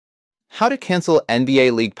How to cancel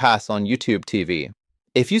NBA League Pass on YouTube TV.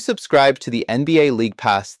 If you subscribe to the NBA League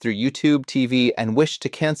Pass through YouTube TV and wish to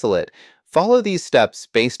cancel it, follow these steps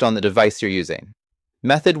based on the device you're using.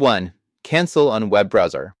 Method 1. Cancel on web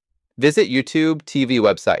browser. Visit YouTube TV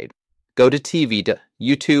website. Go to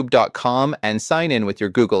tv.youtube.com and sign in with your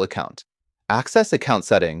Google account. Access account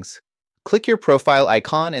settings. Click your profile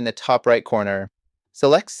icon in the top right corner.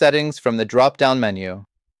 Select Settings from the drop-down menu.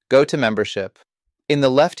 Go to Membership. In the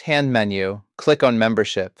left-hand menu, click on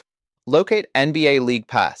Membership. Locate NBA League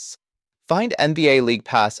Pass. Find NBA League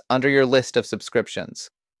Pass under your list of subscriptions.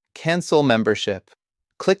 Cancel membership.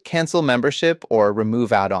 Click Cancel Membership or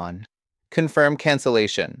Remove Add-on. Confirm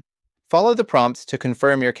cancellation. Follow the prompts to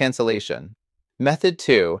confirm your cancellation. Method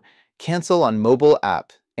 2. Cancel on mobile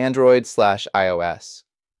app, Android/iOS.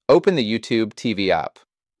 Open the YouTube TV app.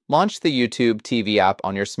 Launch the YouTube TV app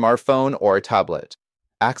on your smartphone or tablet.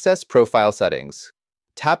 Access Profile Settings.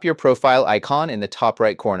 Tap your profile icon in the top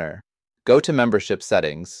right corner. Go to Membership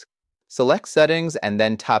Settings. Select Settings and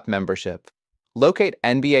then tap Membership. Locate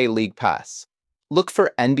NBA League Pass. Look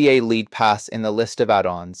for NBA League Pass in the list of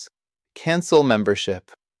add-ons. Cancel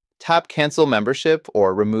membership. Tap Cancel Membership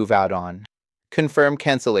or Remove Add-on. Confirm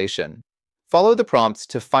cancellation. Follow the prompts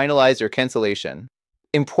to finalize your cancellation.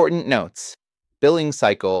 Important notes. Billing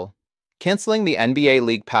cycle. Canceling the NBA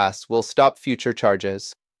League Pass will stop future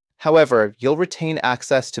charges. However, you'll retain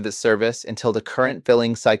access to the service until the current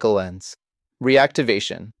billing cycle ends.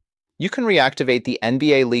 Reactivation. You can reactivate the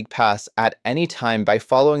NBA League Pass at any time by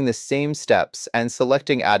following the same steps and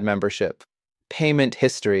selecting Add Membership. Payment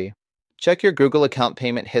history. Check your Google account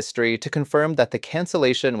payment history to confirm that the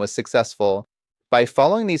cancellation was successful. By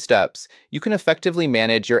following these steps, you can effectively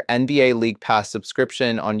manage your NBA League Pass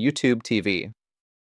subscription on YouTube TV.